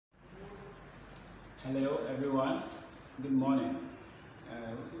Hello everyone, good morning.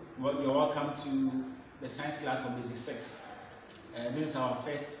 You're welcome to the science class for Basic 6. This is our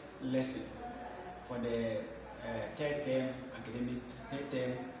first lesson for the third term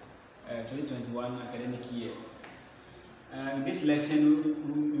 2021 academic year. This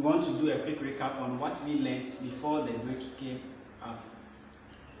lesson we want to do a quick recap on what we learned before the break came up,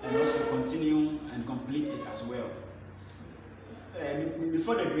 and also continue and complete it as well.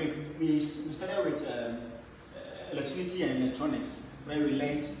 Before the break, we started with electricity and electronics, where we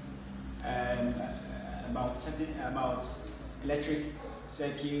learned about electric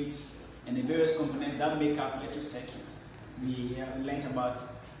circuits and the various components that make up electric circuits. We learned about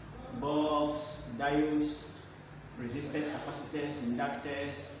bulbs, diodes, resistors, capacitors,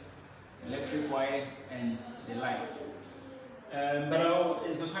 inductors, electric wires, and the like. But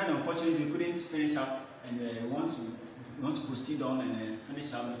it was kind of unfortunate we couldn't finish up, and we want to proceed on and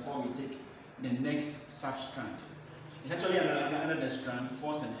finish up before we take the next sub-strand. It's actually another strand,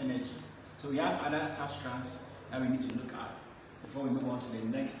 force and energy. So we have other sub-strands that we need to look at before we move on to the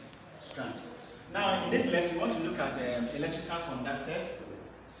next strand. Now, in this lesson, we want to look at electrical conductors,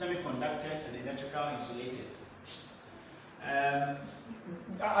 semiconductors, and electrical insulators.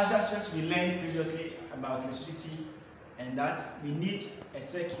 As we learned previously about electricity, and that we need a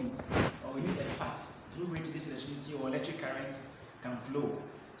circuit, or we need a path through which this electricity or electric current can flow,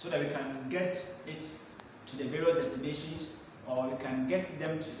 so that we can get it to the various destinations, or we can get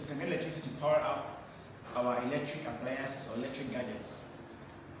electricity to power up our electric appliances or electric gadgets.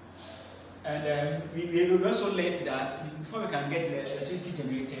 And we also learned that before we can get electricity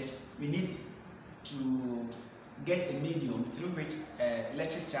generated, we need to get a medium through which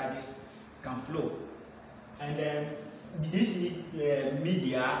electric charges can flow. And these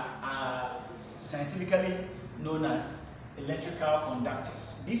media are scientifically known as electrical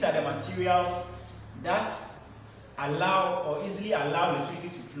conductors. These are the materials that allow or easily allow electricity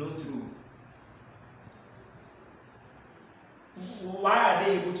to flow through. Why are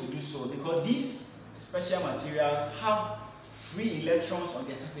they able to do so? Because these special materials have free electrons on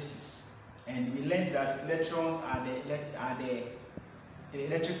their surfaces, and we learned that electrons are the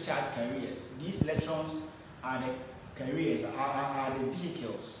electric charge carriers. These electrons are the carriers, are the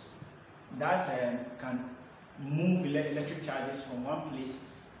vehicles that can move electric charges from one place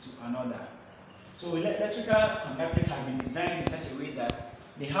to another. So electrical conductors have been designed in such a way that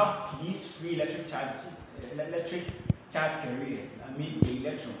they have these free electric charge carriers, the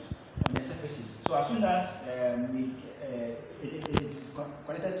electrons on the surfaces. So as soon as it is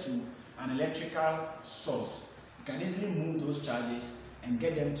connected to an electrical source, you can easily move those charges and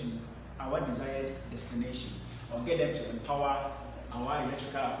get them to our desired destination, or get them to empower our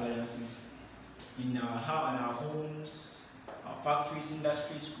electrical appliances in our homes, our factories,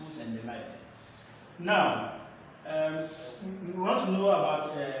 industries, schools, and the like. Now, we want to know about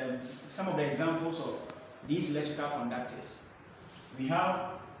some of the examples of these electrical conductors. We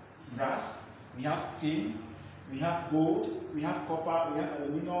have brass, we have tin, we have gold, we have copper, we have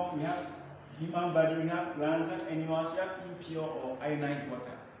aluminum, we have human body, we have plants, we have animals, we have impure or ionized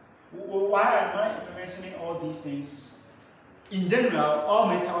water. Why am I mentioning all these things? In general, all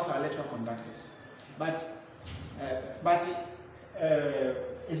metals are electrical conductors, but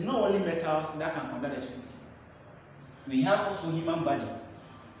it's not only metals that can conduct electricity. We have also human body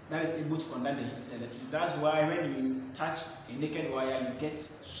that is able to conduct the electricity. That's why when you touch a naked wire, you get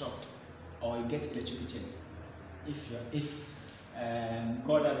shocked or you get electrocuted if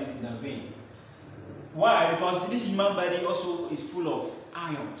God does it in a vein. Why? Because this human body also is full of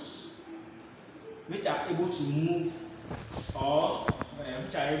ions, which are able to move or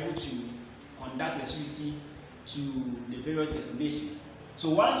which are able to conduct electricity to the various destinations. So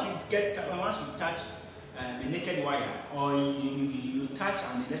once you touch a naked wire, or you touch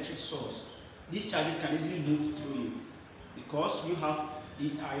an electric source, these charges can easily move through you because you have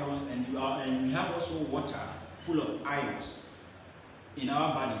these ions, and we have also water full of ions in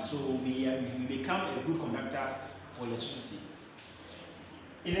our body. So we become a good conductor for electricity.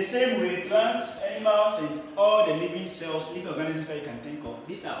 In the same way, plants, animals, and all the living cells, living organisms that you can think of,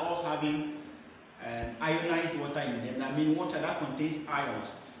 these are all having ionized water in them. I mean, water that contains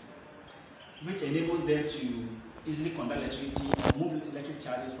ions, which enables them to easily conduct electricity or move electric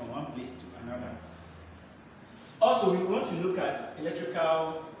charges from one place to another. Also, we want to look at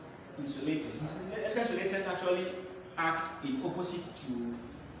electrical insulators. Electrical insulators actually act in opposite to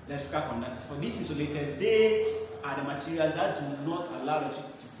electrical conductors. For these insulators, they are the materials that do not allow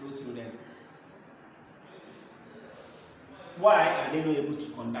electricity to flow through them. Why are they not able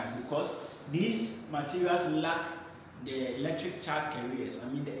to conduct? Because these materials lack the electric charge carriers,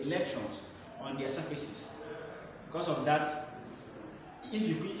 the electrons on their surfaces. Because of that, if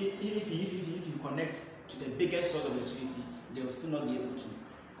you connect to the biggest source of electricity, they will still not be able to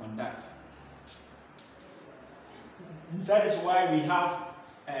conduct. That is why we have.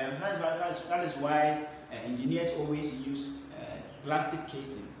 That is why engineers always use plastic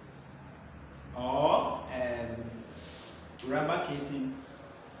casing or rubber casing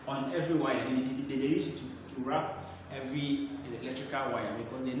on every wire. They use it to wrap every electrical wire,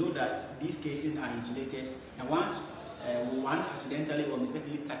 because they know that these casings are insulated, and once one accidentally or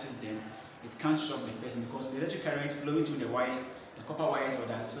mistakenly touches them, it can't shock the person, because the electric current flowing through the wires, the copper wires or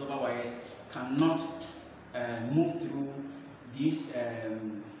the silver wires, cannot move through these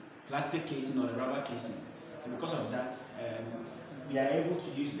plastic casing or the rubber casing. And because of that, we are able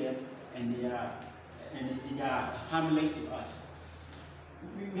to use them, and they are harmless to us.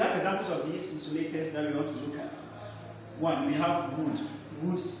 We have examples of these insulators that we want to look at. One, we have wood.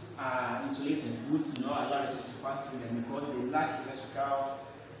 Woods are insulators. Wood do not allow electricity to pass through them because they lack electrical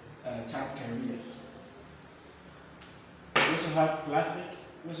charge carriers. We also have plastic.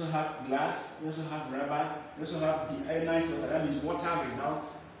 We also have glass. We also have rubber. We also have deionized water. That means water without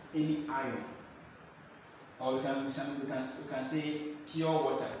any ion. Or we can say pure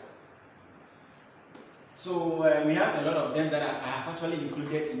water. So we have a lot of them that I have actually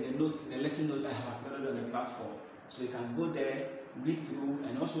included in the notes, the lesson notes I have uploaded on the platform. So you can go there, read through,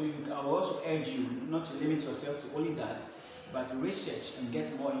 and also I will also urge you not to limit yourself to only that, but to research and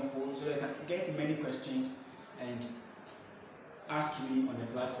get more info, so that you can get many questions and ask me on the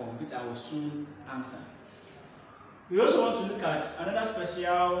platform, which I will soon answer. We also want to look at another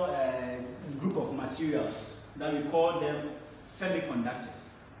special group of materials that we call them semiconductors.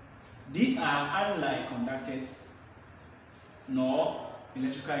 These are unlike conductors nor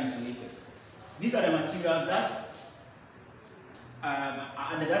electrical insulators. These are the materials that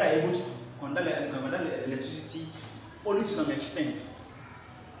are able to conduct electricity only to some extent.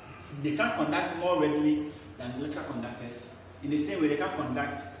 They can conduct more readily than electrical conductors. In the same way, they can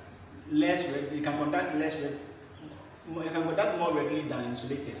conduct more readily than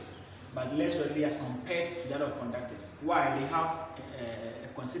insulators, but less readily as compared to that of conductors. Why? They have a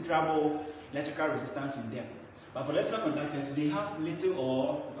considerable electrical resistance in them. But for electrical conductors, they have little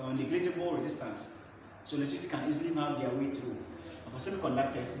or negligible resistance, so electricity can easily map their way through. And for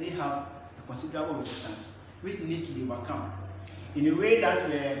semiconductors, they have a considerable resistance, which needs to be overcome in a way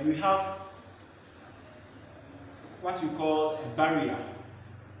that we have what we call a barrier,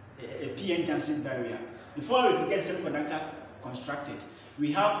 a PN junction barrier. Before we get a semiconductor constructed,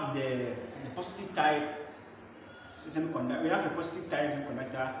 we have the positive type semiconductor. We have a positive type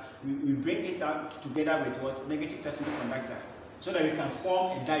semiconductor. We bring it out together with what? Negative type semiconductor, so that we can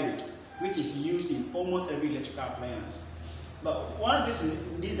form a diode, which is used in almost every electrical appliance. But once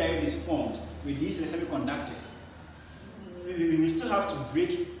this diode is formed with these semiconductors, we still have to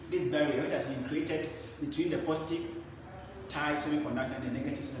break this barrier that has been created between the positive type semiconductor and the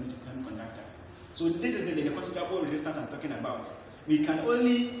negative semiconductor. So this is the considerable resistance I'm talking about. We can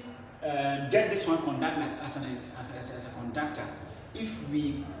only get this one conduct as a conductor if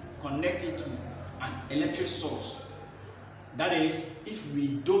we connect it to an electric source. That is, if we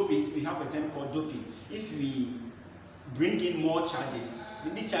dope it, we have a term called doping. If we bring in more charges,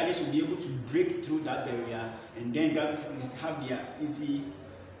 then these charges will be able to break through that barrier, and then that have their easy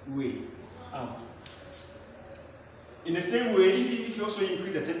way out. In the same way, if you also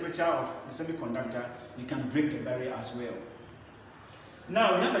increase the temperature of the semiconductor, you can break the barrier as well.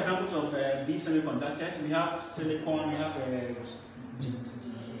 Now, we have examples of these semiconductors. We have silicon, we have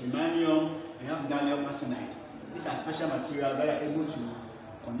germanium, we have gallium arsenide. These are special materials that are able to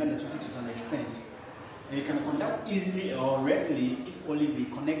conduct electricity to some extent. And you can conduct easily or readily if only we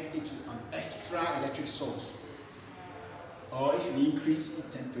connect it to an extra electric source. Or if we increase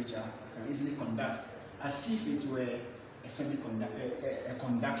its temperature, you can easily conduct as if it were a semiconductor, a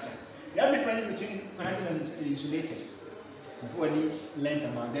conductor. There are differences between conductors and insulators. We've already learned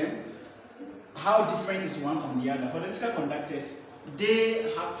about them. How different is one from the other? For electrical conductors,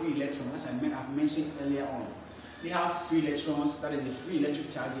 they have free electrons, as I've mentioned earlier on. They have free electrons, that is the free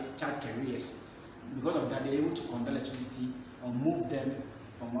electric charge carriers. Because of that, they're able to conduct electricity or move them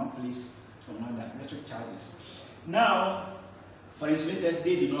from one place to another, electric charges. Now, for insulators,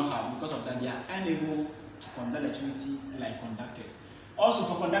 they do not have, because of that, they are unable to conduct electricity like conductors. Also,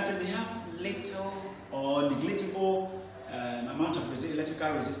 for conductors, they have little or negligible amount of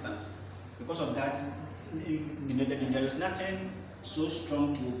electrical resistance. Because of that, there is nothing so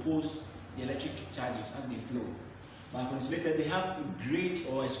strong to oppose the electric charges as they flow. But for insulators, they have great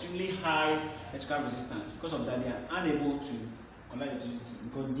or extremely high electrical resistance. Because of that, they are unable to conduct electricity,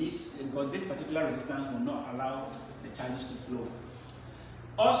 because this particular resistance will not allow the charges to flow.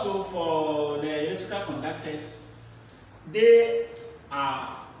 Also, for the electrical conductors, they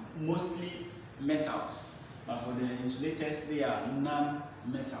are mostly metals, but for the insulators, they are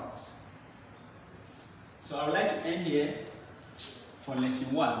non-metals. So I would like to end here for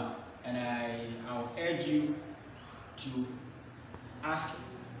lesson 1, and I'll urge you to ask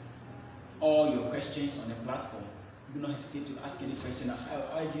all your questions on the platform. Do not hesitate to ask any question.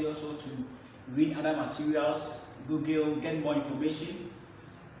 I urge you also to read other materials, Google, get more information,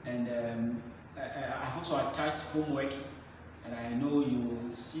 and I've also attached homework, and I know you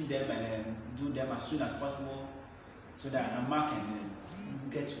will see them and do them as soon as possible, so that I can mark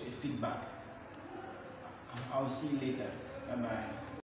and get a feedback. I will see you later. Bye bye.